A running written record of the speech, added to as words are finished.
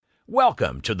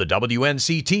Welcome to the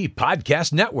WNCT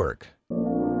Podcast Network.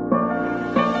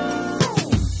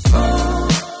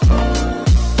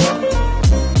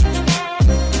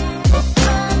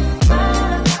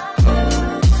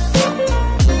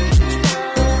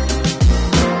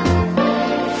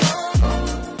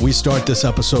 We start this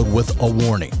episode with a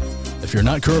warning. If you're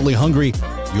not currently hungry,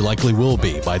 you likely will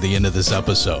be by the end of this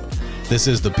episode. This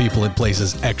is the People and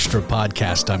Places Extra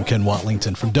Podcast. I'm Ken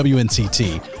Watlington from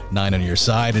WNCT, 9 on your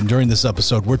side. And during this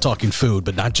episode, we're talking food,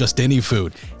 but not just any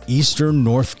food. Eastern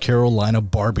North Carolina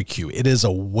barbecue. It is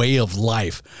a way of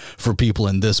life for people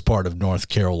in this part of North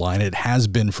Carolina. It has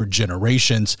been for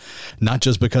generations, not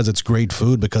just because it's great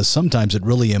food, because sometimes it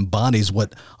really embodies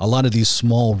what a lot of these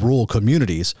small rural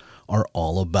communities are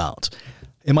all about.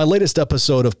 In my latest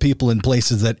episode of People and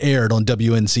Places that aired on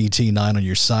WNCT 9 on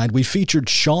your side, we featured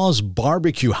Shaw's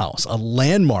Barbecue House, a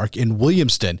landmark in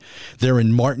Wiliamston, there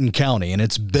in Martin County, and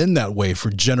it's been that way for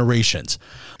generations.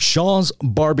 Shaw's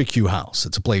Barbecue House,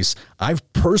 it's a place I've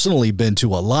personally been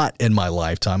to a lot in my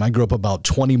lifetime. I grew up about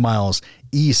 20 miles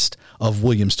east of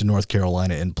Wiliamston, North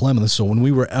Carolina in Plymouth. So when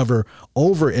we were ever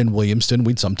over in Wiliamston,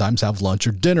 we'd sometimes have lunch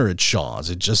or dinner at Shaw's.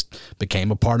 It just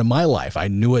became a part of my life. I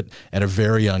knew it at a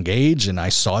very young age, and I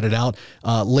sought it out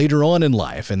later on in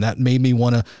life. And that made me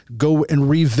want to go and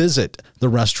revisit the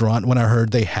restaurant when I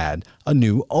heard they had a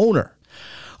new owner.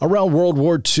 Around World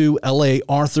War II, L.A.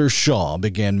 Arthur Shaw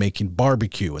began making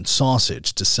barbecue and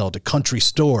sausage to sell to country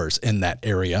stores in that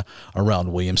area around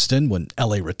Wiliamston. When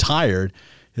L.A. retired,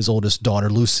 his oldest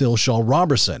daughter, Lucille Shaw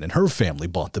Robertson, and her family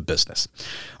bought the business.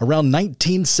 Around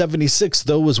 1976,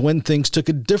 though, was when things took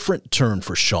a different turn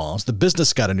for Shaw's. The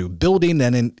business got a new building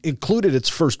and included its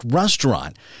first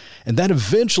restaurant. And that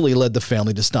eventually led the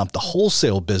family to stop the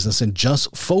wholesale business and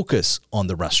just focus on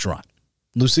the restaurant.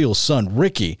 Lucille's son,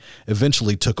 Ricky,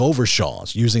 eventually took over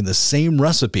Shaw's, using the same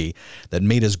recipe that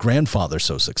made his grandfather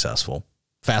so successful.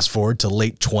 Fast forward to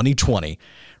late 2020,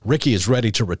 Ricky is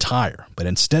ready to retire, but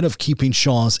instead of keeping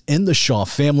Shaw's in the Shaw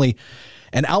family,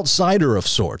 an outsider of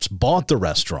sorts bought the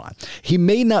restaurant. He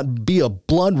may not be a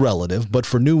blood relative, but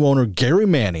for new owner Gary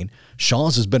Manning,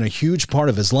 Shaw's has been a huge part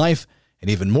of his life, and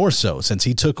even more so since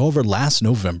he took over last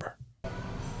November.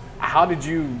 How did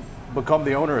you become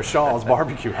the owner of Shaw's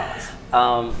Barbecue House?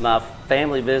 My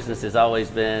family business has always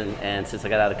been, and since I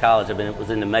got out of college, was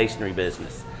in the masonry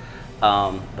business.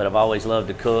 But I've always loved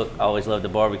to cook, always loved to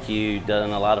barbecue, done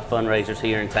a lot of fundraisers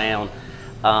here in town,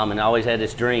 and I always had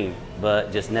this dream,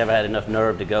 but just never had enough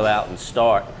nerve to go out and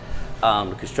start.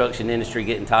 The construction industry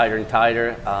getting tighter and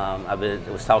tighter. I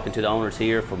was talking to the owners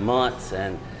here for months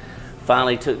and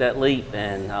finally took that leap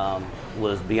and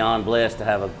was beyond blessed to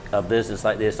have a business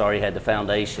like this already had the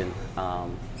foundation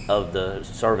of the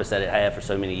service that it had for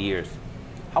so many years.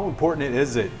 How important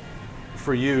is it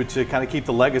for you to kind of keep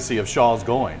the legacy of Shaw's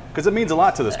going? Because it means a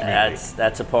lot to this community.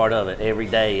 That's a part of it. Every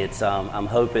day, it's I'm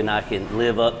hoping I can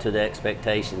live up to the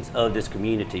expectations of this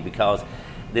community, because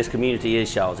this community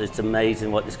is Shaw's. It's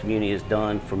amazing what this community has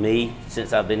done for me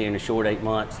since I've been here in a short 8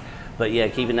 months. But yeah,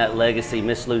 keeping that legacy.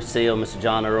 Miss Lucille, Mr.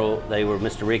 John Earl, they were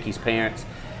Mr. Ricky's parents,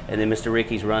 and then Mr.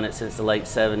 Ricky's run it since the late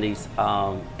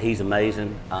 70s. He's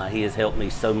amazing. He has helped me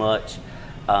so much.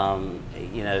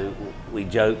 We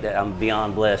joke that I'm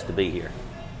beyond blessed to be here.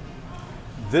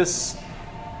 This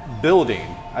building,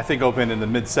 I think, opened in the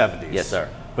mid-70s. Yes, sir.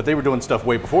 But they were doing stuff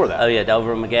way before that. Oh, yeah,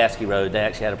 over on McGaskey Road. They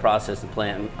actually had a processing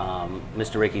plant.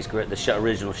 Mr. Ricky's,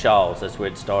 original Shaw's, that's where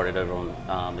it started, over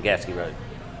on McGaskey Road.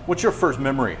 What's your first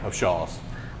memory of Shaw's?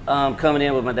 Coming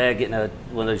in with my dad, getting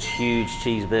one of those huge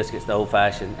cheese biscuits, the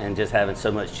old-fashioned, and just having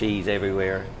so much cheese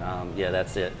everywhere.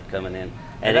 That's it, coming in.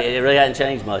 And it really hasn't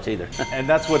changed much either. And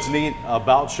that's what's neat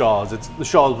about Shaw's. It's the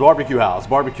Shaw's Barbecue House.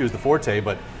 Barbecue is the forte,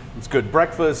 but it's good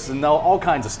breakfast and all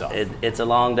kinds of stuff. It's a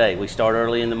long day. We start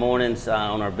early in the mornings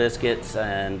on our biscuits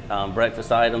and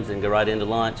breakfast items, and go right into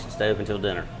lunch and stay open until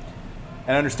dinner.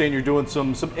 And I understand you're doing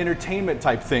some entertainment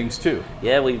type things too.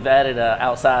 Yeah, we've added an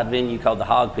outside venue called the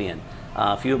Hog Pen.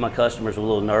 A few of my customers were a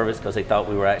little nervous because they thought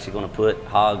we were actually going to put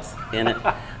hogs in it.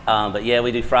 But yeah,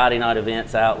 we do Friday night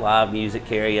events out, live music,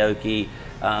 karaoke,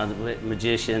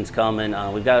 magicians coming.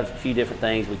 We've got a few different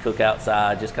things. We cook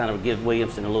outside, just kind of give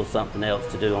Wiliamston a little something else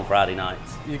to do on Friday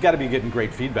nights. You've got to be getting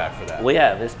great feedback for that. We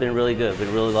have. It's been really good.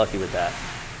 Been really lucky with that.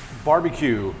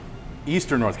 Barbecue,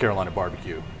 Eastern North Carolina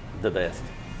barbecue. The best.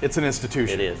 It's an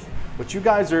institution. It is. But you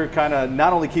guys are kind of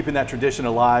not only keeping that tradition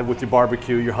alive with your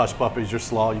barbecue, your hush puppies, your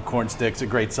slaw, your corn sticks, your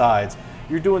great sides,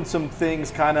 you're doing some things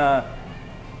kind of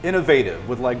innovative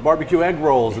with like barbecue egg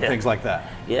rolls and things like that.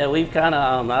 Yeah, we've kind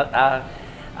of,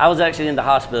 I was actually in the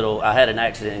hospital. I had an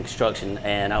accident in construction,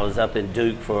 and I was up in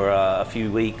Duke for a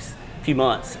few weeks few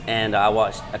months, and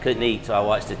I couldn't eat, so I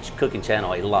watched the cooking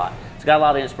channel a lot. So got a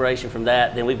lot of inspiration from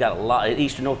that. Then we've got a lot in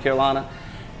Eastern North Carolina.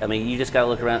 I mean, you just got to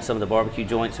look around at some of the barbecue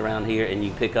joints around here, and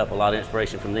you pick up a lot of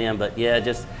inspiration from them. But yeah,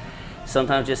 just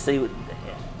sometimes just see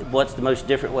what's the most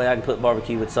different way I can put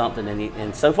barbecue with something,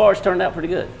 and so far it's turned out pretty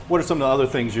good. What are some of the other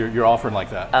things you're offering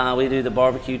like that? We do the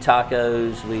barbecue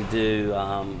tacos. We do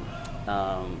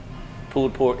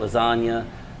pulled pork lasagna,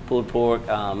 pulled pork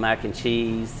mac and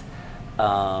cheese.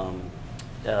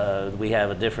 We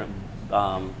have a different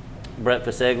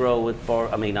breakfast egg roll with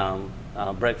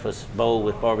breakfast bowl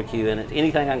with barbecue in it.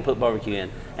 Anything I can put barbecue in.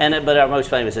 But our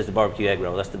most famous is the barbecue egg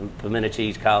roll. That's the pimento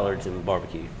cheese, collards, and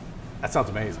barbecue. That sounds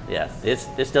amazing. Yeah,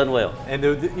 it's done well. And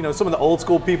some of the old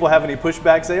school people have any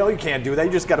pushback? Say, oh, you can't do that.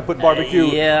 You just got to put barbecue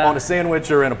on a sandwich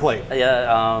or in a plate.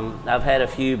 Yeah, I've had a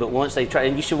few, but once they try,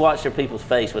 and you should watch their people's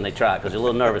face when they try, because they're a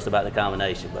little nervous about the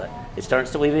combination. But it's turned.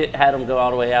 So we've had them go all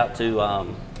the way out to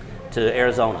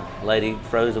Arizona. A lady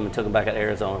froze them and took them back out to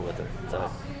Arizona with her.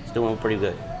 So it's doing pretty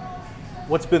good.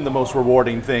 What's been the most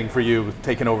rewarding thing for you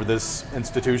taking over this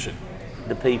institution?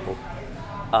 The people.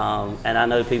 And I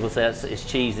know people say it's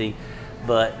cheesy,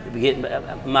 but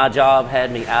my job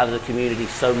had me out of the community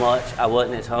so much. I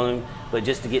wasn't at home, but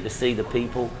just to get to see the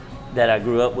people that I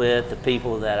grew up with, the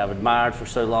people that I've admired for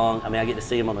so long. I mean, I get to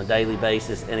see them on a daily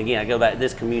basis. And again, I go back,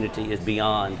 this community is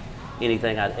beyond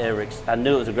anything I'd ever, I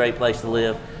knew it was a great place to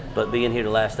live, but being here the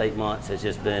last 8 months has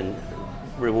just been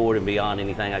rewarding beyond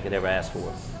anything I could ever ask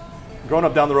for. Growing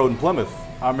up down the road in Plymouth,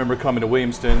 I remember coming to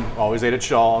Wiliamston, always ate at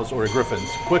Shaw's or at Griffin's,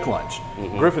 quick lunch.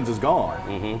 Mm-hmm. Griffin's is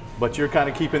gone, but you're kind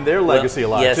of keeping their legacy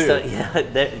alive too.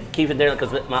 Yeah, keeping their,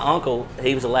 because my uncle,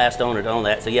 he was the last owner to own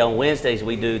that. So yeah, on Wednesdays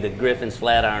we do the Griffin's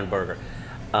Flat Iron Burger.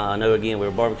 I know again we're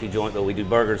a barbecue joint, but we do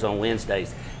burgers on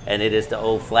Wednesdays, and it is the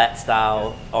old flat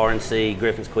style RNC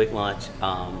Griffin's quick lunch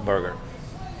burger.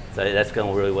 So that's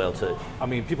going really well too. I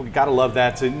mean, people gotta love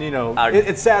that. And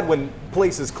it's sad when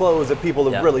places close that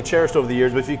people have really cherished over the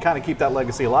years. But if you kind of keep that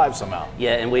legacy alive somehow.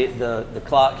 Yeah, and the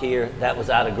clock here, that was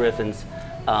out of Griffin's.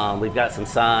 We've got some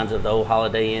signs of the old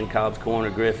Holiday Inn, Cobb's Corner,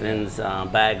 Griffin's,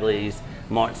 Bagley's,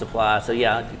 Martin Supply. So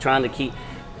yeah, trying to keep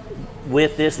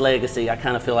with this legacy. I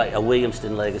kind of feel like a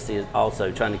Wiliamston legacy is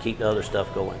also trying to keep the other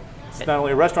stuff going. It's not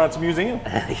only a restaurant; it's a museum.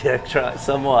 Yeah,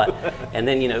 somewhat. And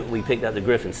then we picked up the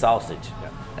Griffin sausage.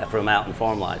 From Out in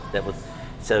Farm Life.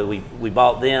 So we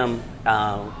bought them,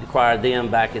 acquired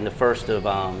them back in the 1st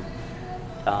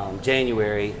of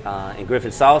January, and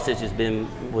Griffin Sausage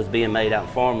was being made out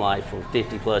in Farm Life for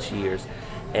 50 plus years,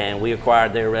 and we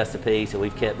acquired their recipe, so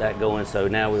we've kept that going. So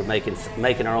now we're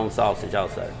making our own sausage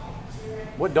also.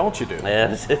 What don't you do?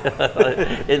 Yes,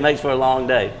 it makes for a long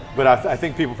day. But I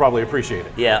think people probably appreciate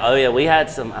it. Yeah. Oh yeah. We had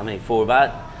some. I mean, for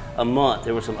about a month,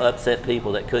 there were some upset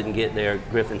people that couldn't get their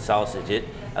Griffin sausage.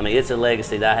 It's a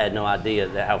legacy that I had no idea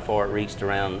how far it reached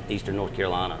around Eastern North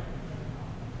Carolina.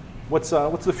 What's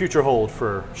the future hold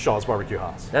for Shaw's Barbecue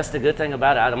House? That's the good thing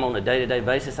about it. I'm on a day-to-day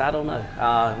basis. I don't know.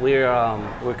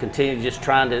 We're continuing just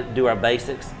trying to do our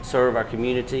basics, serve our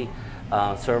community,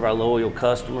 serve our loyal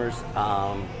customers.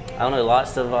 I don't know.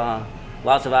 Lots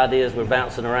of ideas we're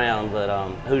bouncing around, but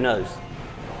who knows?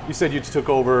 You said you took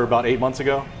over about 8 months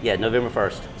ago? Yeah, November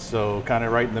 1st. So kind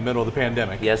of right in the middle of the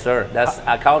pandemic. Yes, sir.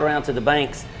 I called around to the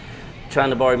banks trying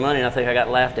to borrow money, and I think I got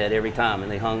laughed at every time,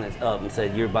 and they hung us up and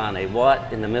said, "You're buying a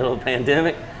what in the middle of the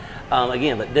pandemic?"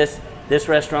 But this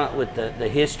restaurant with the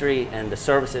history and the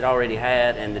service it already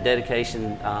had and the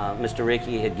dedication Mr.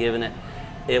 Ricky had given it,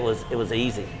 it was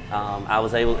easy.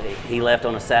 He left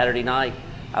on a Saturday night.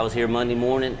 I was here Monday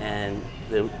morning, and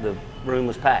the room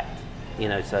was packed.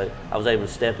 So I was able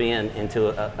to step into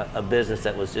a business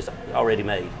that was just already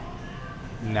made.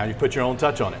 Now you put your own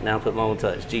touch on it. Now I put my own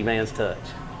touch, G-Man's touch.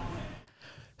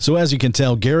 So as you can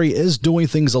tell, Gary is doing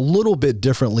things a little bit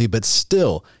differently, but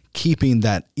still keeping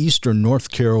that Eastern North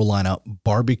Carolina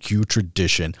barbecue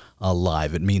tradition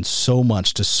alive. It means so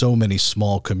much to so many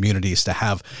small communities to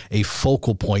have a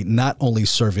focal point, not only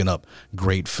serving up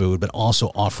great food, but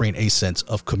also offering a sense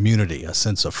of community, a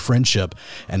sense of friendship,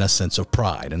 and a sense of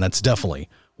pride. And that's definitely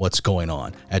what's going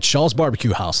on at Shaw's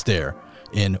Barbecue House there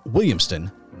in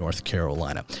Wiliamston, North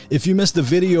Carolina. If you missed the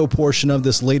video portion of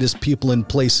this latest People and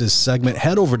Places segment,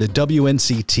 head over to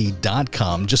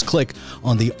WNCT.com. Just click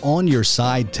on the On Your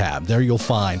Side tab. There you'll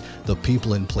find the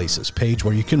People and Places page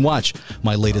where you can watch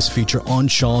my latest feature on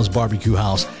Shaw's Barbecue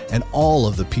House and all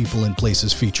of the People and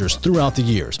Places features throughout the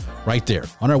years right there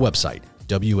on our website,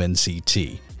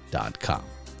 WNCT.com.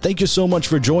 Thank you so much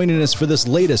for joining us for this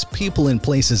latest People and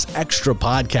Places Extra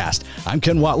podcast. I'm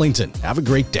Ken Watlington. Have a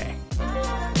great day.